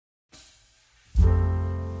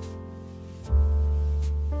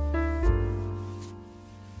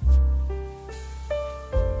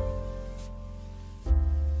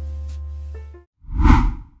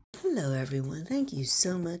everyone. Thank you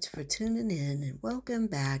so much for tuning in and welcome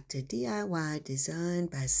back to DIY Design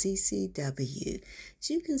by CCW. As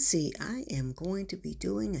you can see, I am going to be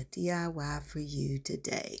doing a DIY for you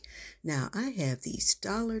today. Now, I have these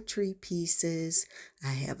Dollar Tree pieces,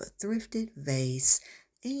 I have a thrifted vase,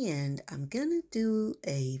 and I'm going to do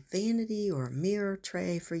a vanity or mirror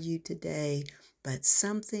tray for you today, but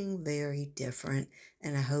something very different,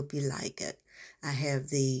 and I hope you like it. I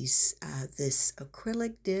have this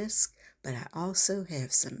acrylic disc, but I also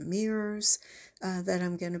have some mirrors that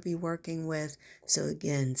I'm going to be working with. So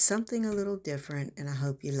again, something a little different, and I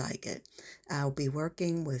hope you like it. I'll be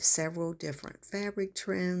working with several different fabric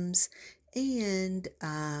trims and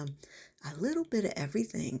a little bit of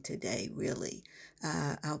everything today, really.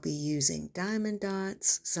 I'll be using diamond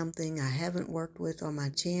dots, something I haven't worked with on my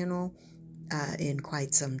channel in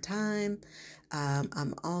quite some time.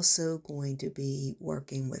 I'm also going to be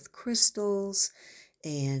working with crystals,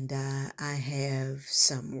 and I have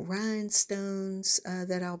some rhinestones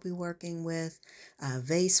that I'll be working with,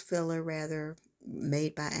 vase filler rather,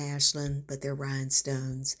 made by Ashland, but they're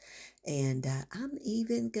rhinestones. And I'm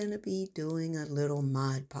even going to be doing a little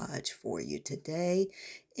Mod Podge for you today.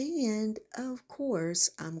 And of course,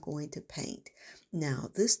 I'm going to paint. Now,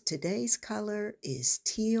 today's color is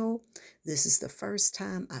teal. This is the first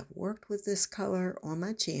time I've worked with this color on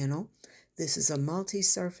my channel. This is a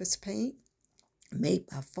multi-surface paint made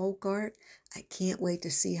by Folk Art. I can't wait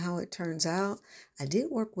to see how it turns out. I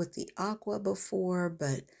did work with the aqua before,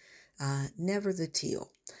 but never the teal.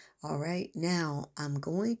 All right, now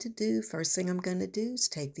first thing I'm going to do is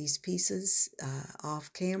take these pieces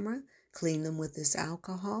off camera, clean them with this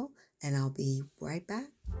alcohol, and I'll be right back.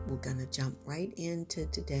 We're going to jump right into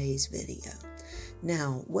today's video.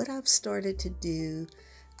 Now, what I've started to do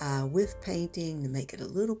with painting to make it a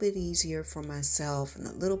little bit easier for myself and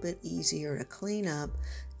a little bit easier to clean up,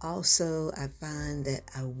 also I find that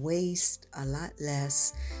I waste a lot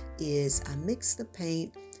less, is I mix the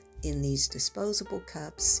paint in these disposable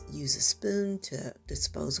cups, use a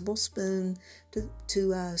disposable spoon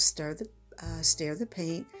to stir the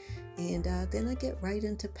paint, and then I get right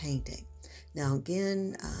into painting. Now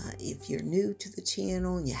again, if you're new to the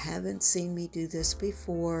channel and you haven't seen me do this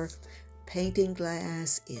before, painting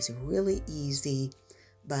glass is really easy,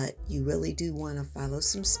 but you really do want to follow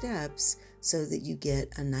some steps so that you get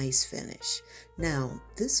a nice finish. Now,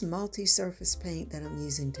 this multi-surface paint that I'm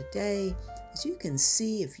using today, as you can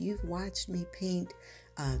see, if you've watched me paint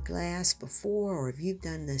glass before, or if you've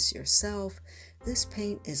done this yourself, this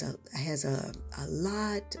paint has a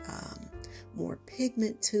lot more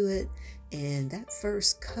pigment to it, and that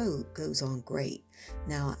first coat goes on great.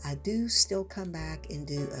 Now, I do still come back and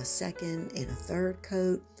do a second and a third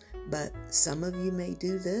coat, but some of you may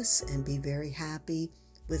do this and be very happy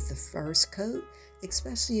with the first coat,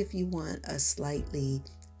 especially if you want a slightly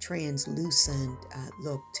translucent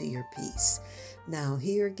look to your piece. Now,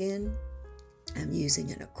 here again, I'm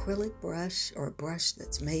using an acrylic brush, or a brush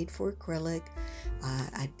that's made for acrylic.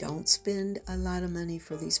 I don't spend a lot of money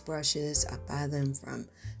for these brushes. I buy them from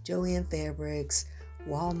Joann Fabrics,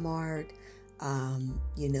 Walmart,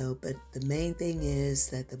 but the main thing is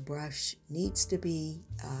that the brush needs to be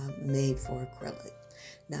made for acrylic.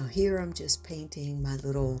 Now here I'm just painting my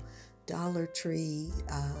little Dollar Tree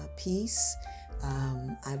piece.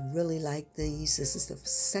 I really like these. This is the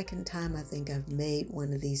second time I think I've made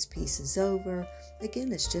one of these pieces over.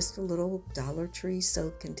 Again, it's just a little Dollar Tree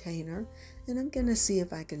soap container, and I'm going to see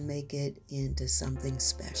if I can make it into something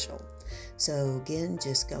special. So again,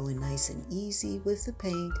 just going nice and easy with the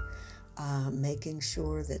paint, making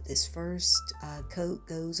sure that this first coat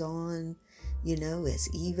goes on, as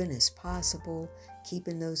even as possible,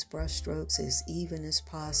 keeping those brush strokes as even as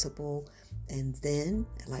possible. And then,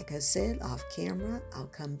 like I said, off camera, I'll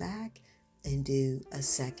come back and do a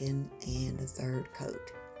second and a third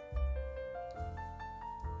coat.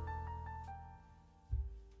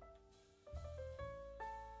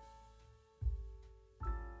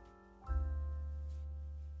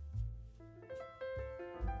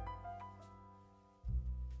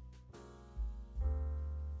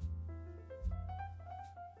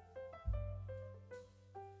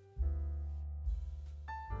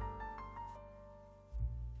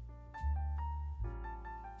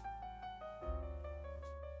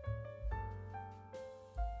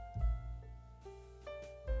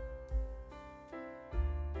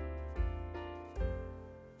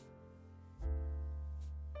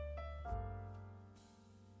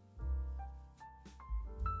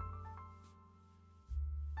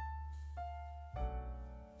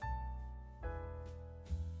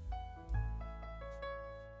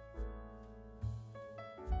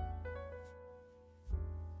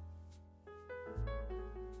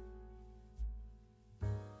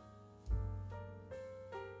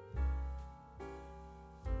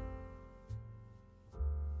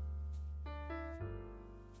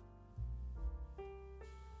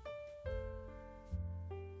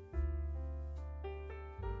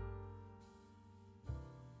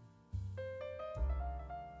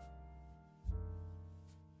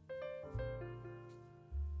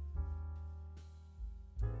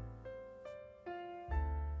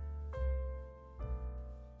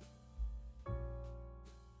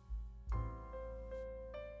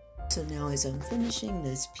 So now as I'm finishing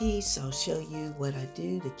this piece, I'll show you what I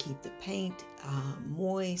do to keep the paint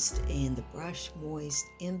moist and the brush moist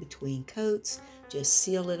in between coats. Just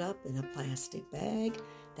seal it up in a plastic bag.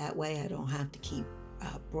 That way I don't have to keep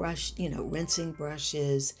rinsing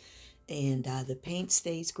brushes, and the paint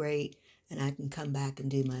stays great, and I can come back and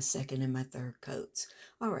do my second and my third coats.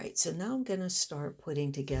 All right, so now I'm gonna start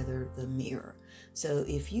putting together the mirror. So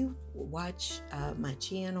if you watch my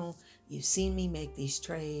channel, you've seen me make these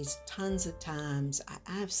trays tons of times. I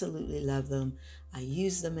absolutely love them. I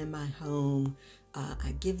use them in my home.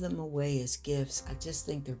 I give them away as gifts. I just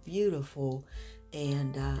think they're beautiful.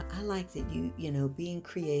 And I like that being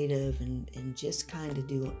creative and just kind of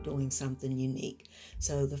doing something unique.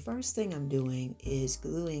 So the first thing I'm doing is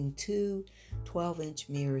gluing two 12-inch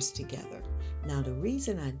mirrors together. Now the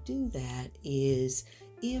reason I do that is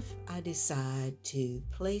if I decide to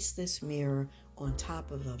place this mirror on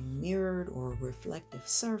top of a mirrored or reflective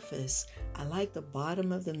surface, I like the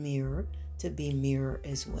bottom of the mirror to be mirror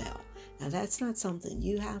as well. Now that's not something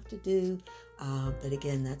you have to do, but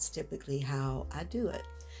again, that's typically how I do it.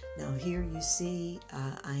 Now here you see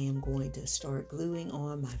I am going to start gluing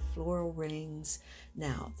on my floral rings.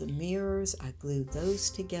 Now the mirrors, I glued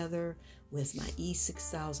those together with my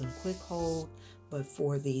E6000 quick hold, but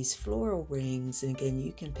for these floral rings, and again,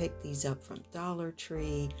 you can pick these up from Dollar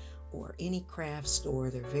Tree or any craft store,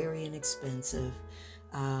 they're very inexpensive.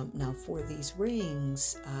 Now for these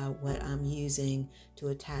rings, what I'm using to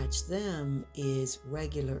attach them is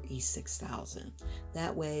regular E6000.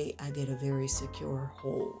 That way I get a very secure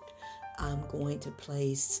hold. I'm going to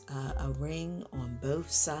place a ring on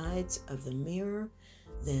both sides of the mirror,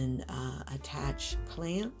 then attach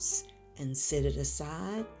clamps and set it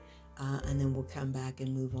aside, and then we'll come back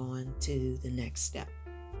and move on to the next step.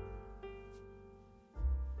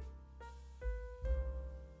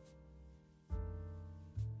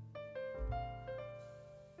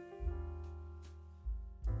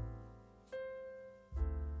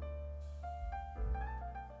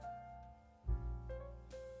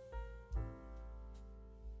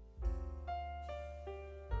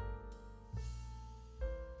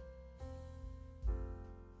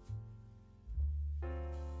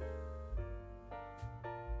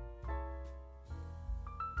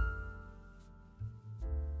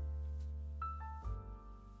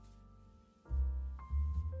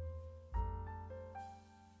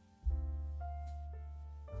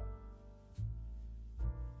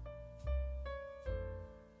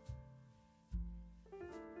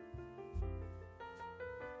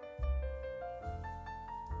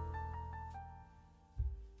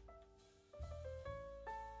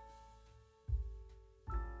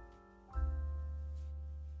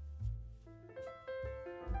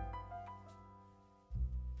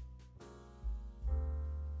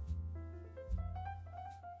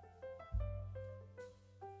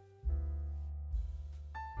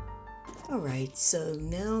 All right, so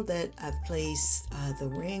now that I've placed the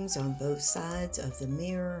rings on both sides of the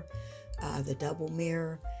mirror, the double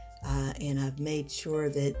mirror, and I've made sure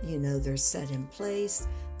that, they're set in place,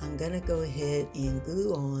 I'm gonna go ahead and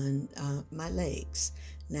glue on my legs.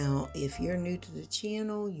 Now, if you're new to the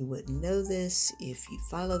channel, you wouldn't know this. If you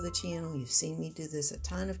follow the channel, you've seen me do this a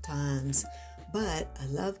ton of times, but I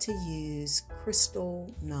love to use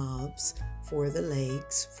crystal knobs for the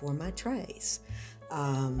legs for my trays.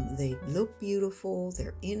 They look beautiful,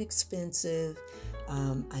 they're inexpensive.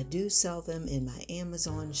 I do sell them in my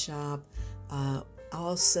Amazon shop.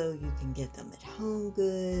 Also, you can get them at Home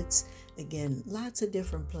Goods. Again, lots of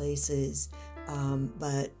different places,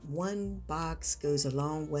 but one box goes a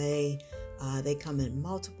long way. They come in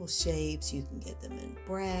multiple shapes. You can get them in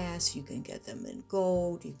brass, you can get them in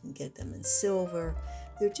gold, you can get them in silver.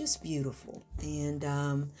 They're just beautiful. And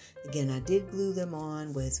again, I did glue them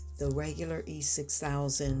on with the regular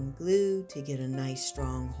E6000 glue to get a nice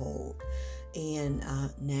strong hold. And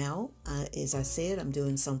now, as I said, I'm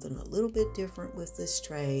doing something a little bit different with this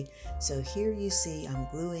tray. So here you see I'm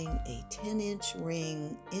gluing a 10-inch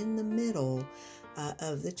ring in the middle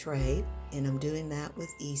of the tray, and I'm doing that with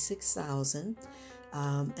E6000.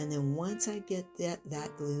 And then once I get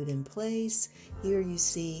that glued in place, here you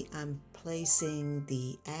see I'm placing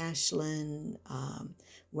the Ashland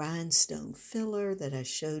rhinestone filler that I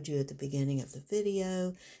showed you at the beginning of the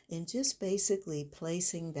video, and just basically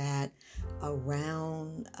placing that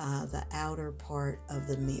around the outer part of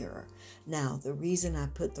the mirror. Now, the reason I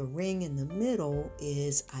put the ring in the middle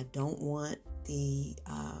is I don't want the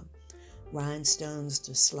rhinestones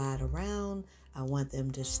to slide around. I want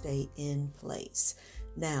them to stay in place.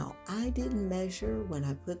 Now, I didn't measure when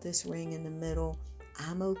I put this ring in the middle.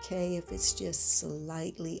 I'm okay if it's just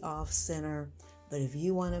slightly off center, But if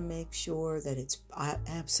you want to make sure that it's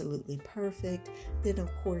absolutely perfect, then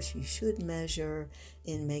of course you should measure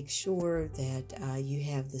and make sure that you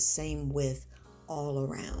have the same width all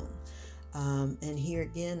around. And here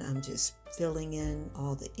again, I'm just filling in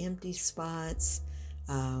all the empty spots.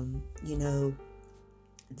 You know,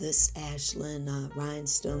 this Ashland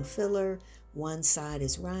rhinestone filler, one side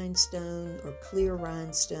is rhinestone or clear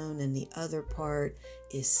rhinestone and the other part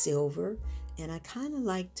is silver. And I kind of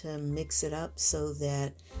like to mix it up so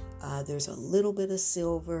that there's a little bit of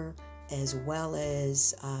silver as well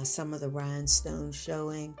as some of the rhinestone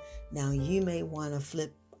showing. Now you may want to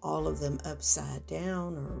flip all of them upside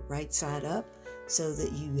down or right side up so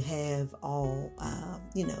that you have all,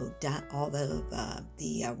 you know, all the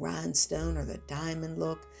rhinestone or the diamond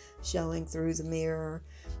look showing through the mirror.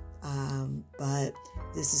 But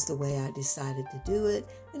this is the way I decided to do it,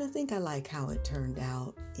 and I think I like how it turned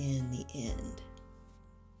out in the end.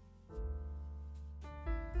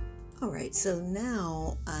 Alright, so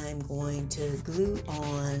now I'm going to glue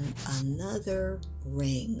on another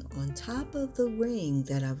ring on top of the ring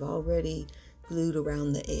that I've already glued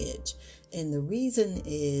around the edge. And the reason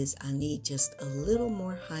is I need just a little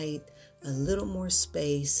more height, a little more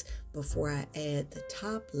space before I add the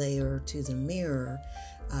top layer to the mirror,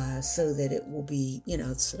 so that it will be, you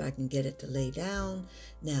know, so that I can get it to lay down.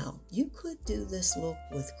 Now, you could do this look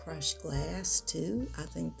with crushed glass too. I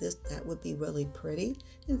think that would be really pretty.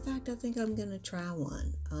 In fact, I think I'm going to try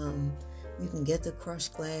one. You can get the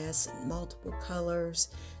crushed glass in multiple colors,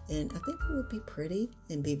 and I think it would be pretty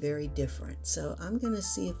and be very different. So I'm going to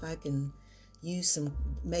see if I can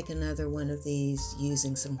make another one of these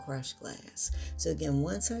using some crushed glass. So again,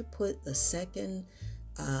 once I put the second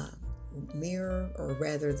mirror, or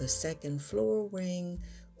rather the second floral ring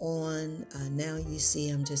on, now you see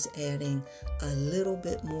I'm just adding a little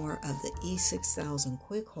bit more of the E6000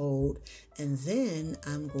 quick hold, and then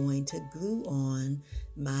I'm going to glue on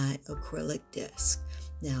my acrylic disc.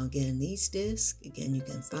 Now again, these discs, again, you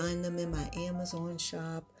can find them in my Amazon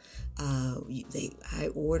shop. I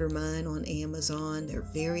order mine on Amazon. They're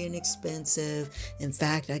very inexpensive. In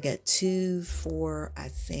fact, I got two for I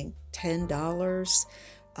think $10.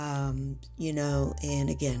 You know, and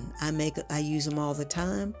again, I use them all the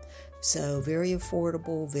time, so very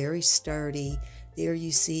affordable, very sturdy. There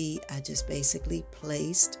you see I just basically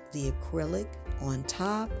placed the acrylic on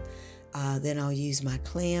top. Then I'll use my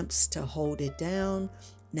clamps to hold it down.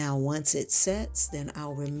 Now once it sets, then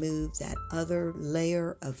I'll remove that other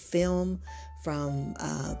layer of film from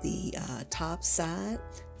the top side,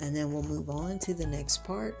 and then we'll move on to the next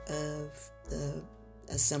part of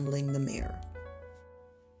assembling the mirror.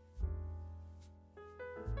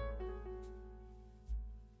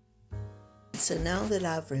 So now that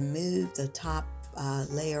I've removed the top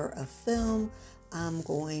layer of film, I'm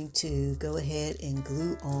going to go ahead and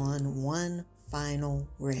glue on one final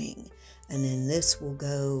ring. And then this will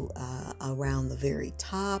go around the very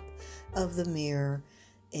top of the mirror.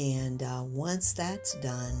 And once that's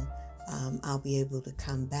done, I'll be able to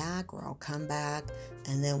come back, or I'll come back,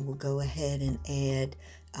 and then we'll go ahead and add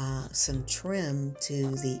some trim to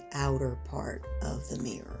the outer part of the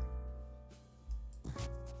mirror.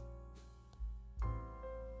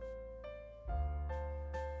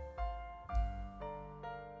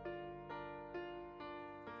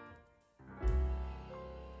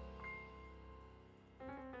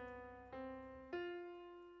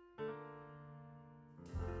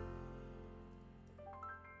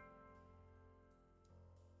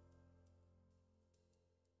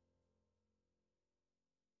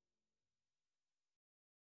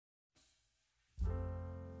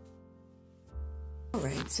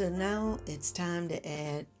 Alright, so now it's time to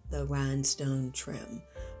add the rhinestone trim.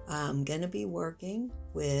 I'm going to be working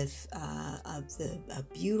with a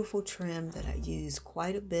beautiful trim that I use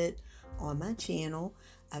quite a bit on my channel.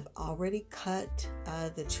 I've already cut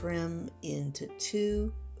the trim into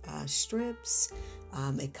two strips.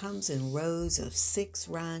 It comes in rows of 6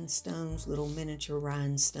 rhinestones, little miniature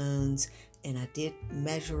rhinestones, and I did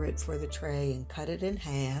measure it for the tray and cut it in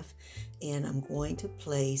half. And I'm going to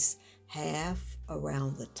place half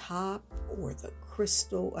around the top, or the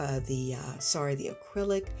the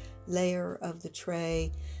acrylic layer of the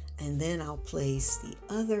tray, and then I'll place the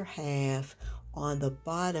other half on the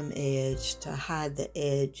bottom edge to hide the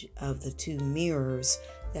edge of the 2 mirrors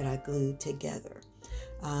that I glued together.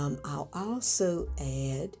 I'll also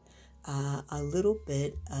add a little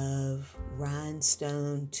bit of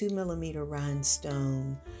rhinestone, 2mm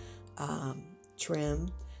rhinestone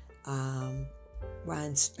trim,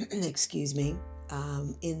 excuse me,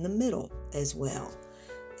 in the middle as well.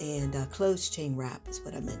 And closed chain wrap is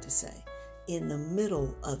what I meant to say. In the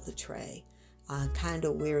middle of the tray, kind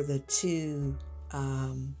of where the two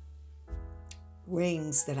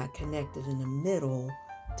rings that I connected in the middle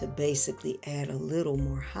to basically add a little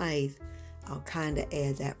more height, I'll kind of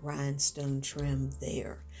add that rhinestone trim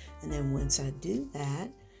there. And then once I do that,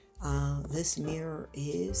 this mirror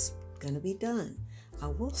is going to be done. I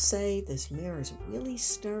will say this mirror is really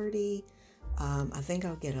sturdy. I think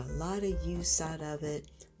I'll get a lot of use out of it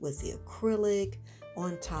with the acrylic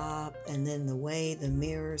on top, and then the way the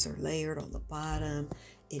mirrors are layered on the bottom.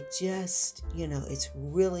 It just, it's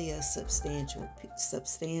really a substantial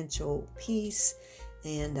piece,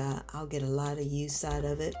 and I'll get a lot of use out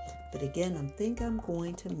of it. But again, I think I'm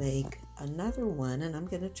going to make another one, and I'm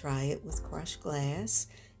going to try it with crushed glass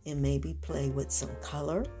and maybe play with some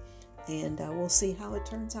color, and we'll see how it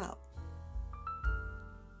turns out.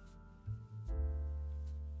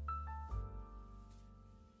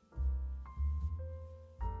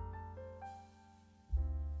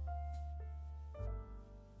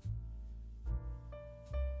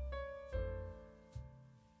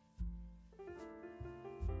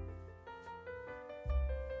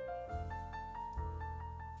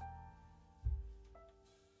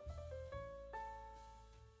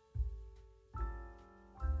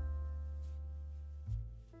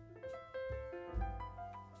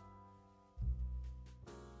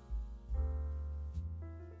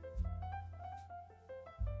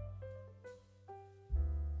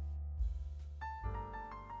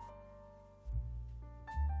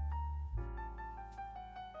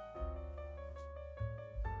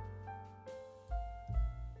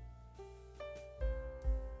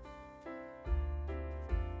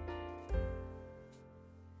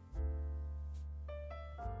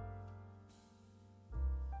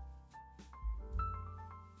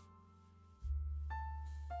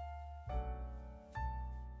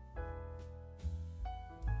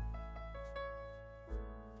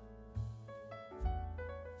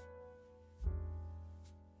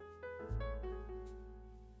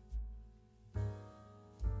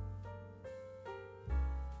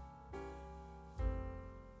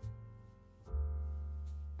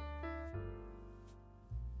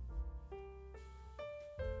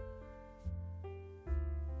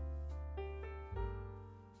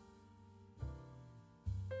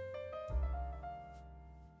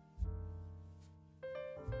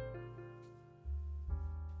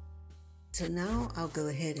 So now I'll go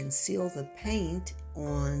ahead and seal the paint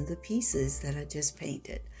on the pieces that I just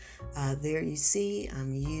painted. There you see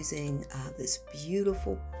I'm using this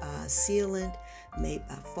beautiful sealant made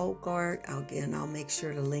by Folk Art. I'll make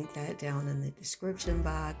sure to link that down in the description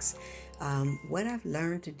box. What I've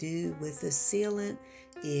learned to do with this sealant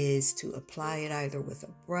is to apply it either with a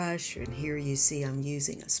brush, and here you see I'm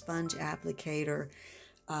using a sponge applicator.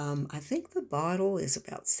 I think the bottle is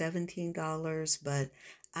about $17, but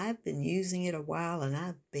I've been using it a while and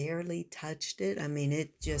I barely touched it. I mean,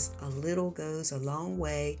 it just a little goes a long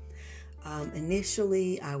way.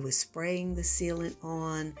 Initially, I was spraying the sealant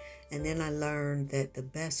on, and then I learned that the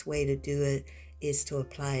best way to do it is to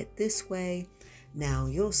apply it this way. Now,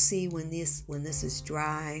 you'll see when this is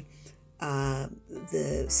dry, the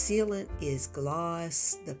sealant is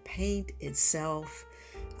gloss. The paint itself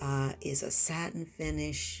is a satin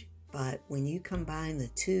finish. But when you combine the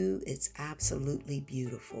two, it's absolutely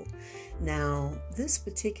beautiful. Now, this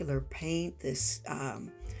particular paint, this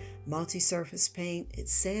multi-surface paint, it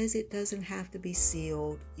says it doesn't have to be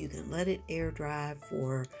sealed. You can let it air dry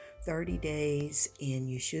for 30 days and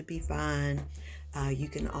you should be fine. You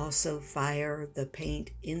can also fire the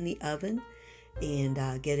paint in the oven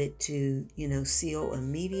and get it to, seal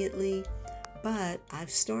immediately. But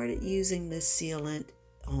I've started using this sealant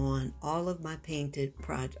on all of my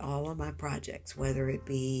projects, whether it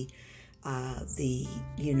be the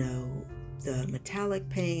metallic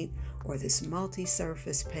paint or this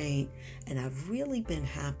multi-surface paint, and I've really been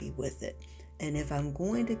happy with it. And if I'm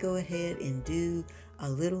going to go ahead and do a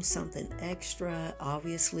little something extra,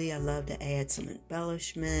 obviously I love to add some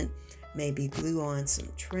embellishment, maybe glue on some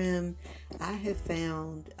trim. I have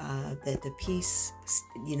found that the piece,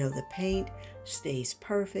 the paint stays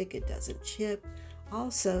perfect, it doesn't chip.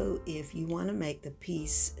 Also, if you want to make the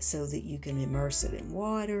piece so that you can immerse it in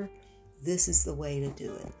water, this is the way to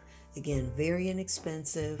do it. Again, very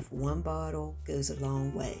inexpensive. One bottle goes a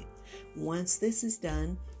long way. Once this is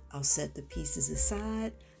done, I'll set the pieces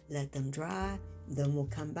aside, let them dry, then we'll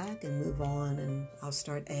come back and move on, and I'll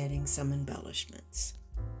start adding some embellishments.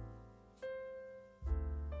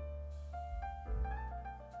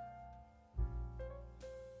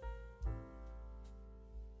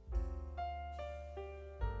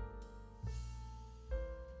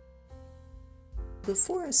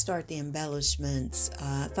 Before I start the embellishments,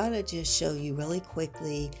 I thought I'd just show you really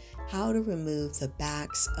quickly how to remove the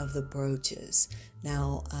backs of the brooches.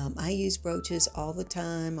 Now, I use brooches all the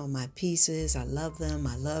time on my pieces. I love them.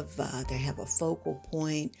 I love they have a focal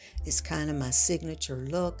point. It's kind of my signature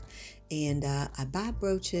look. And I buy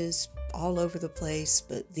brooches all over the place,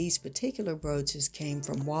 but these particular brooches came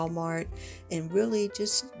from Walmart, and really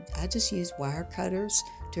I just use wire cutters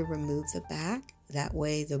to remove the back. That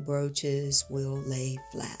way the brooches will lay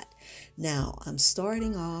flat. Now I'm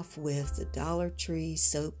starting off with the Dollar Tree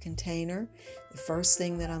soap container. The first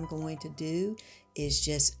thing that I'm going to do is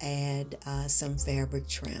just add some fabric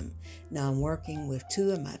trim. Now I'm working with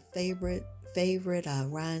two of my favorite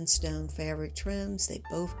rhinestone fabric trims. They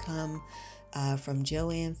both come from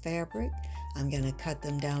Joann Fabric. I'm going to cut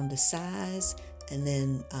them down to size and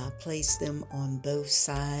then place them on both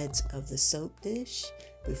sides of the soap dish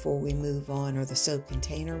before we move on, or the soap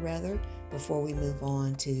container rather, before we move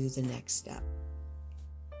on to the next step.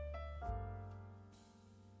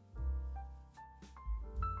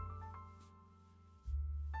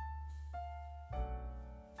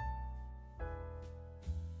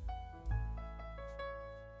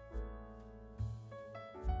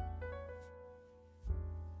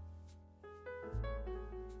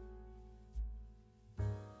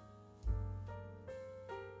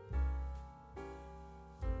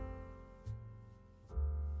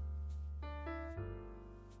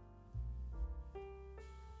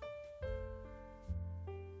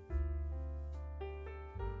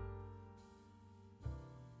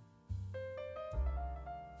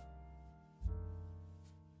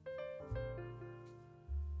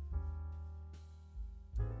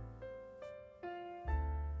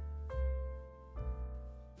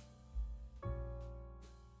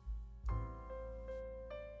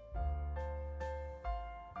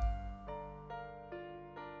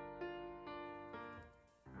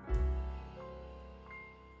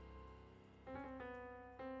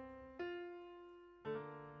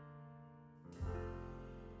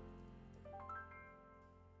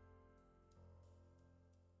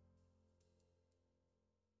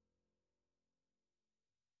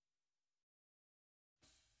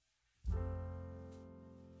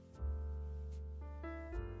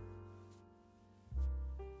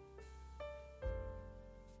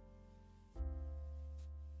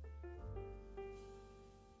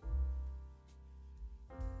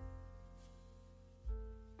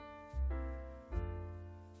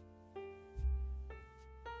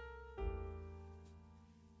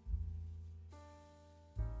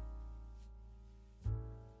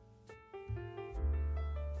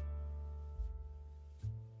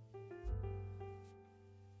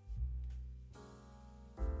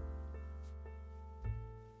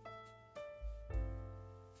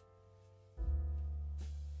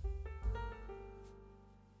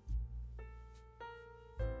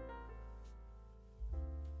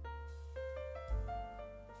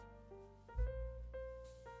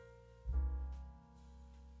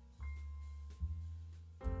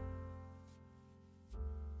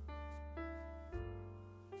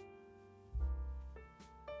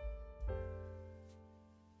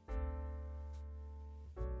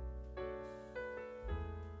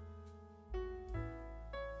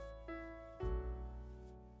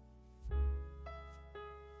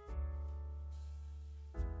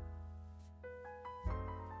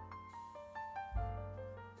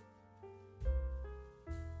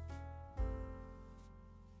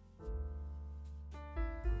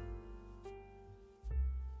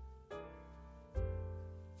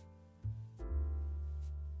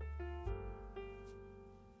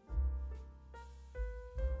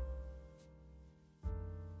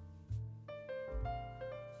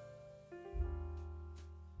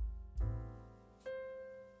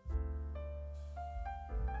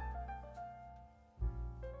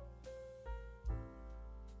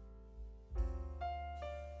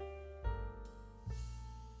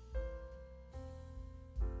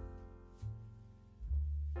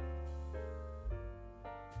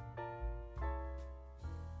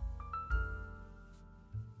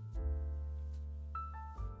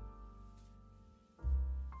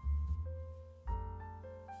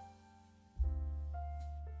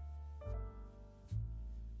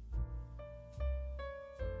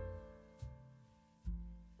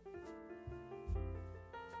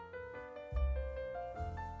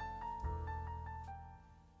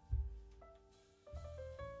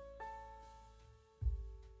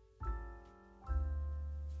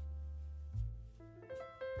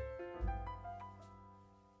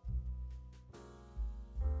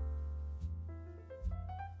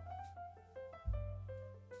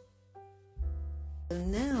 So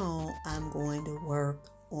now I'm going to work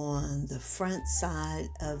on the front side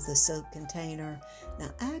of the soap container.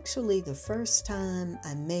 Now, actually, the first time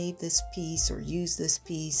I made this piece or used this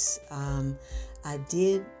piece, I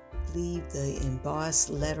did leave the embossed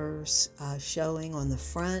letters showing on the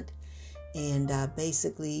front, and I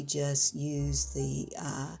basically just used the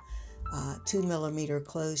 2mm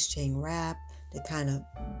closed chain wrap to kind of,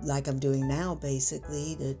 like I'm doing now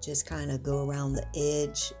basically, to just kind of go around the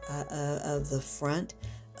edge of the front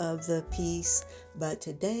of the piece. But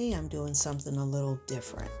today I'm doing something a little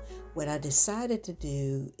different. What I decided to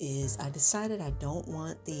do is I don't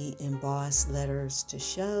want the embossed letters to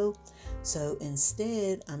show. So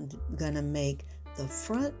instead, I'm going to make the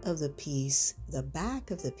front of the piece the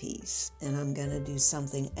back of the piece, and I'm going to do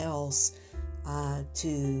something else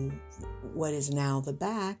to what is now the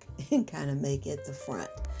back and kind of make it the front.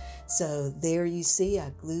 So there you see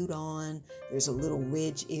I glued on, there's a little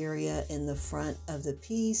ridge area in the front of the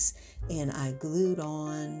piece, and I glued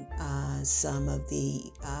on some of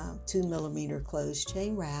the 2mm closed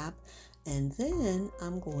chain wrap, and then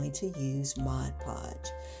I'm going to use Mod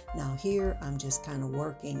Podge. Now here I'm just kind of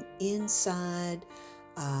working inside,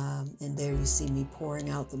 and there you see me pouring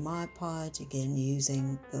out the Mod Podge, again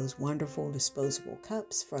using those wonderful disposable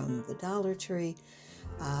cups from the Dollar Tree.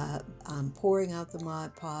 I'm pouring out the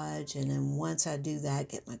Mod Podge, and then once I do that,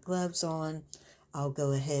 get my gloves on, I'll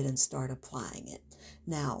go ahead and start applying it.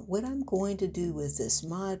 Now, what I'm going to do with this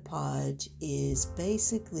Mod Podge is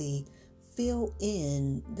basically fill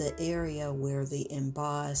in the area where the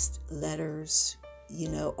embossed letters,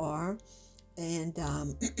 are, and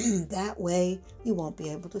that way you won't be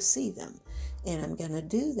able to see them. And I'm going to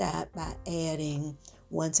do that by adding,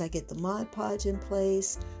 once I get the Mod Podge in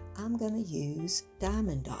place, I'm going to use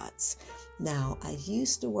diamond dots. Now, I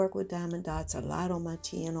used to work with diamond dots a lot on my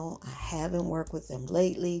channel. I haven't worked with them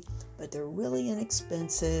lately, but they're really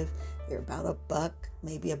inexpensive. They're about $1,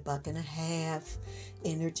 maybe $1.50,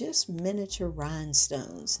 and they're just miniature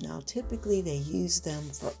rhinestones. Now, typically they use them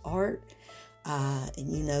for art, and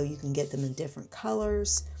you can get them in different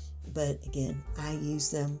colors, but again, I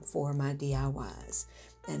use them for my DIYs.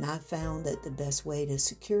 And I found that the best way to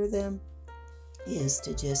secure them is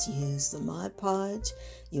to just use the Mod Podge.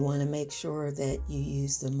 You want to make sure that you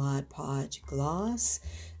use the Mod Podge gloss,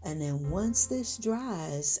 and then once this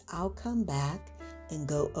dries, I'll come back and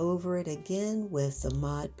go over it again with the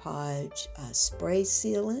Mod Podge spray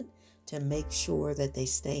sealant to make sure that they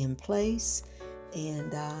stay in place.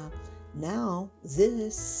 And now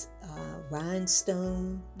this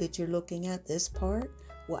rhinestone that you're looking at, this part,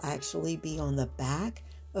 will actually be on the back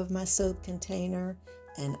of my soap container,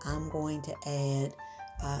 and I'm going to add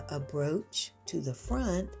a brooch to the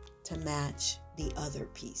front to match the other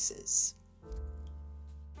pieces.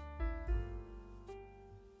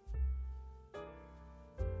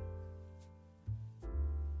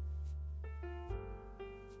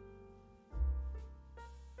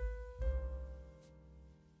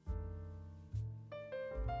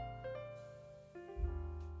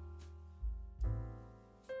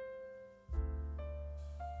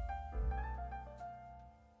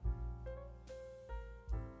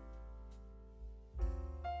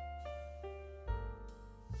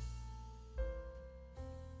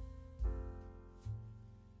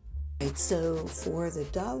 So for the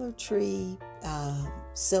Dollar Tree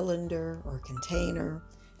cylinder or container,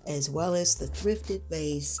 as well as the Thrifted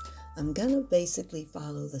vase, I'm going to basically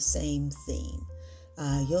follow the same theme.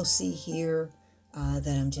 You'll see here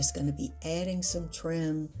that I'm just going to be adding some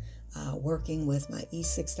trim, working with my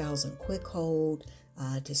E6000 quick hold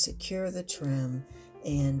to secure the trim,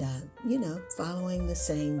 and following the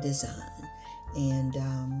same design. And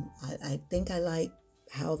I think I like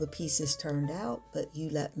how the pieces turned out, but you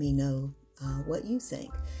let me know what you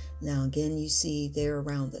think. Now again, you see there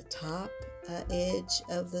around the top edge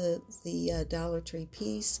of the Dollar Tree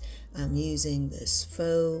piece, I'm using this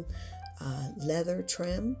faux leather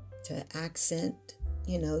trim to accent,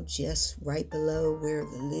 just right below where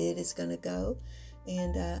the lid is going to go.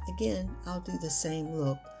 And again, I'll do the same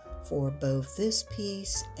look for both this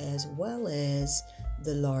piece as well as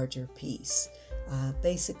the larger piece.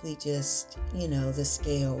 Basically just, the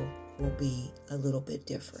scale will be a little bit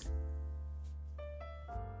different.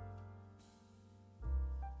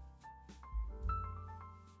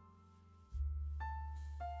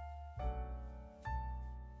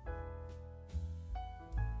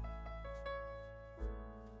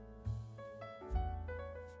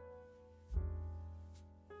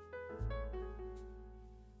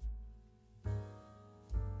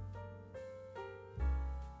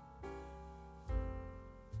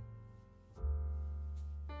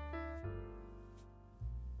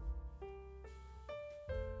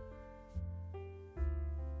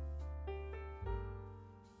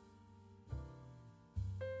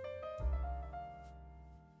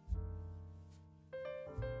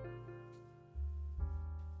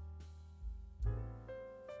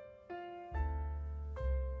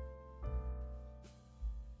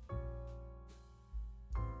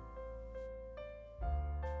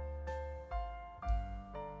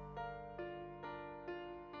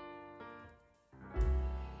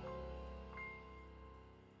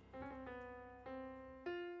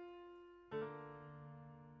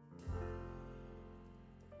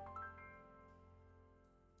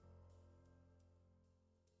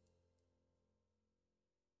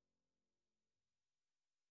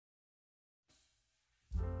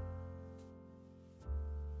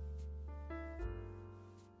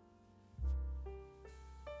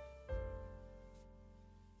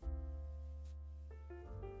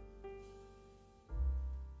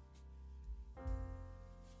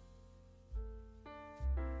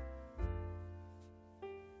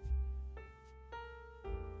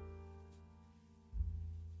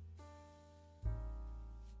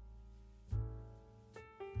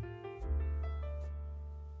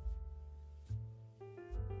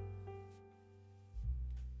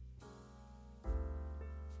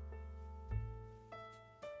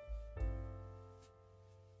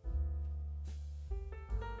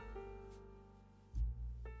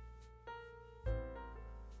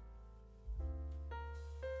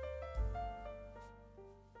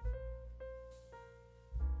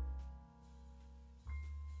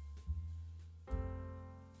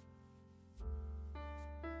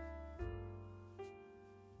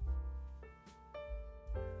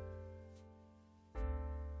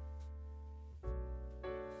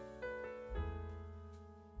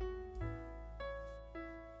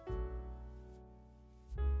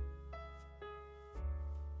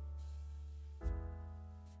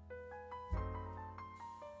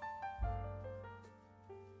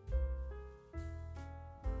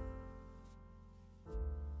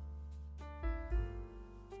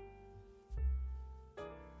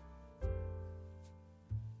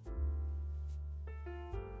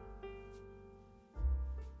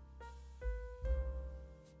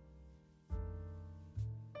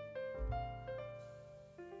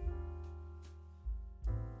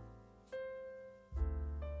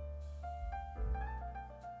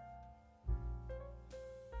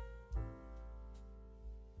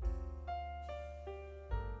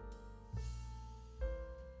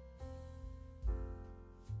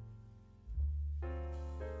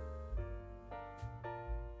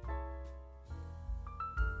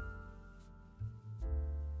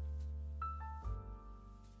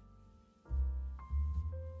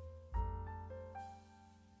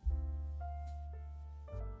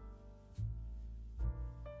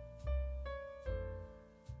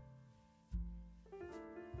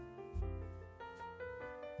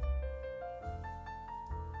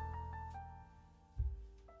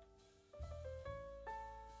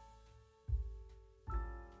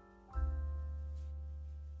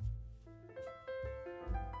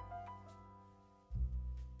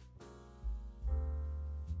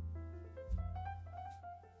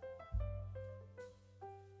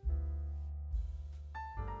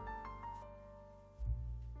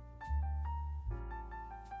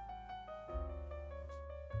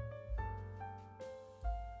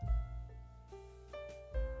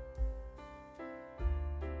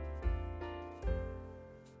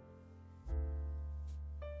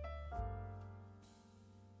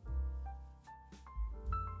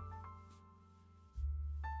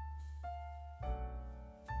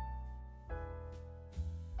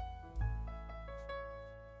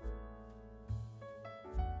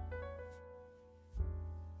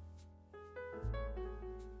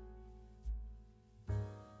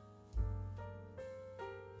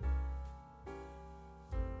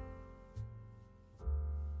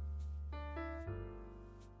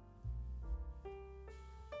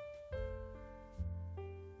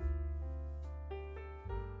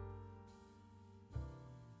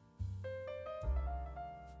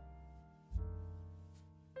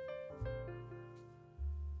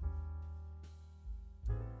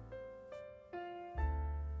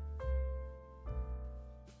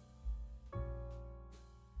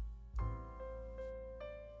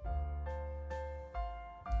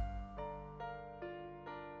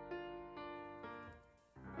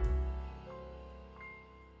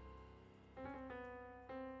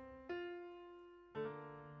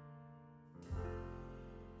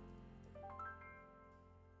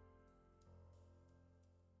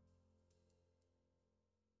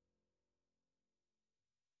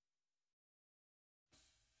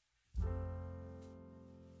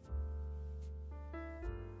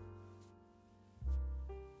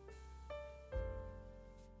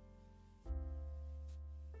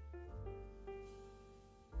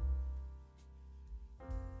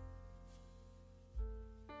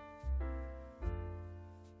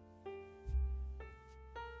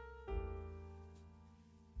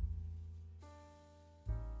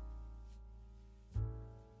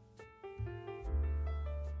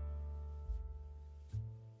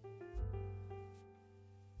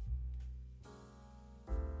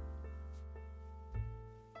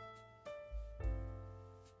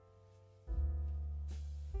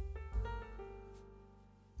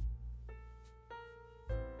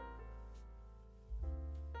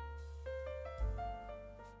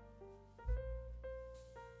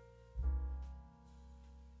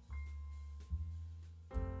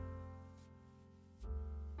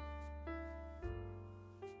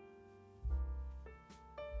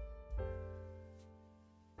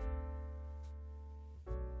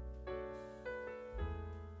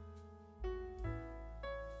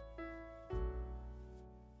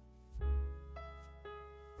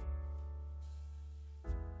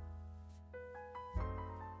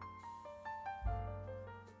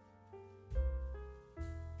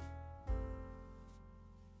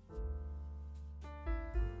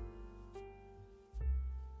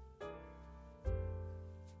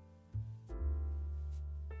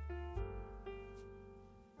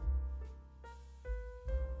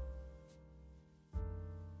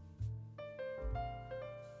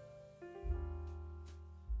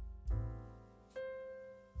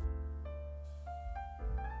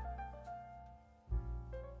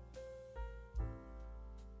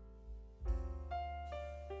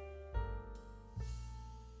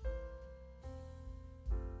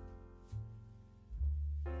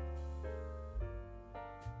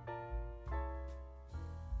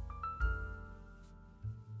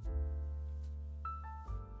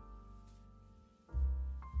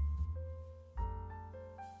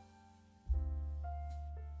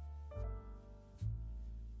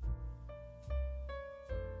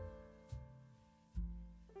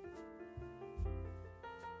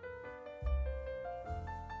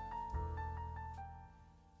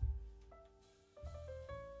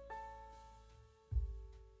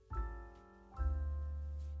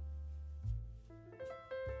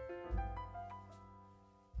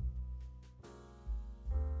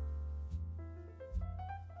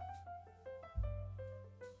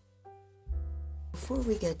 before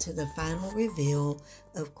we get to the final reveal,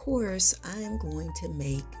 of course, I'm going to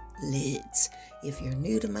make lids. If you're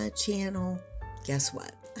new to my channel, guess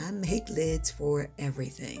what? I make lids for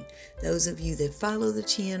everything. Those of you that follow the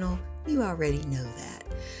channel, you already know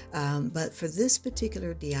that. But for this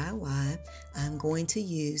particular DIY, I'm going to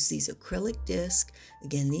use these acrylic discs.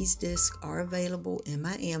 Again, these discs are available in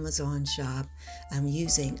my Amazon shop. I'm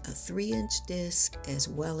using a 3-inch disc as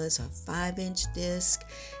well as a 5-inch disc.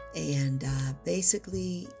 And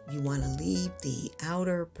basically, you want to leave the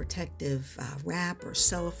outer protective wrap or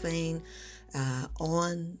cellophane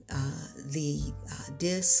on the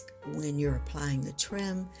disc when you're applying the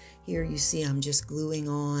trim. Here you see I'm just gluing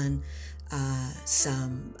on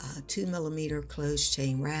some 2mm closed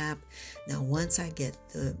chain wrap. Now once I get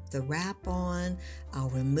the wrap on, I'll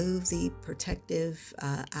remove the protective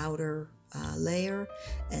outer layer,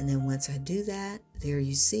 and then once I do that, there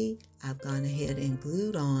you see I've gone ahead and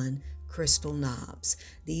glued on crystal knobs.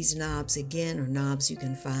 These knobs again are knobs you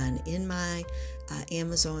can find in my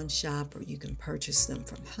Amazon shop, or you can purchase them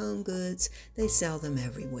from Home Goods. They sell them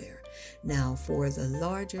everywhere. Now for the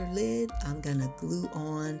larger lid, I'm gonna glue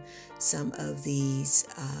on some of these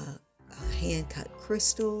hand cut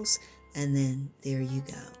crystals, and then there you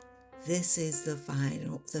go. This is the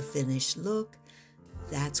finished look.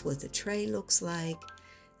 That's what the tray looks like.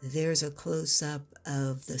 There's a close-up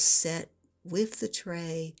of the set with the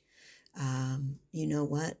tray. You know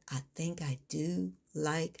what? I think I do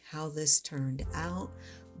like how this turned out.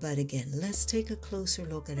 But again, let's take a closer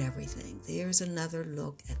look at everything. There's another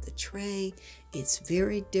look at the tray. It's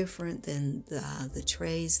very different than the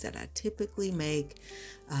trays that I typically make,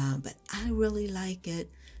 but I really like it.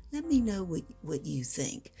 Let me know what you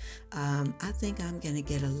think. I think I'm going to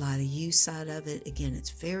get a lot of use out of it. Again, it's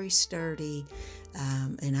very sturdy,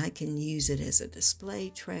 and I can use it as a display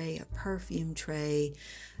tray, a perfume tray.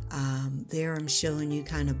 There I'm showing you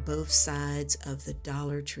kind of both sides of the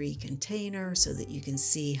Dollar Tree container so that you can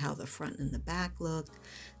see how the front and the back look.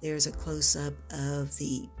 There's a close-up of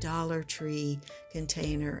the Dollar Tree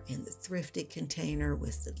container and the Thrifted container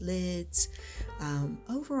with the lids.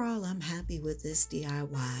 Overall, I'm happy with this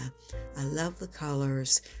DIY. I love the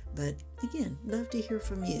colors, but again, love to hear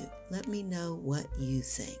from you. Let me know what you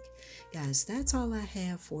think. Guys, that's all I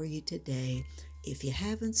have for you today. If you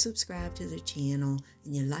haven't subscribed to the channel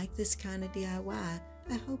and you like this kind of DIY,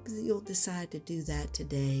 I hope that you'll decide to do that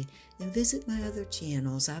today and visit my other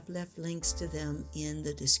channels. I've left links to them in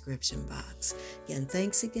the description box. Again,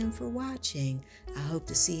 thanks again for watching. I hope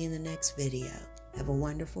to see you in the next video. Have a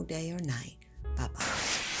wonderful day or night. Bye-bye.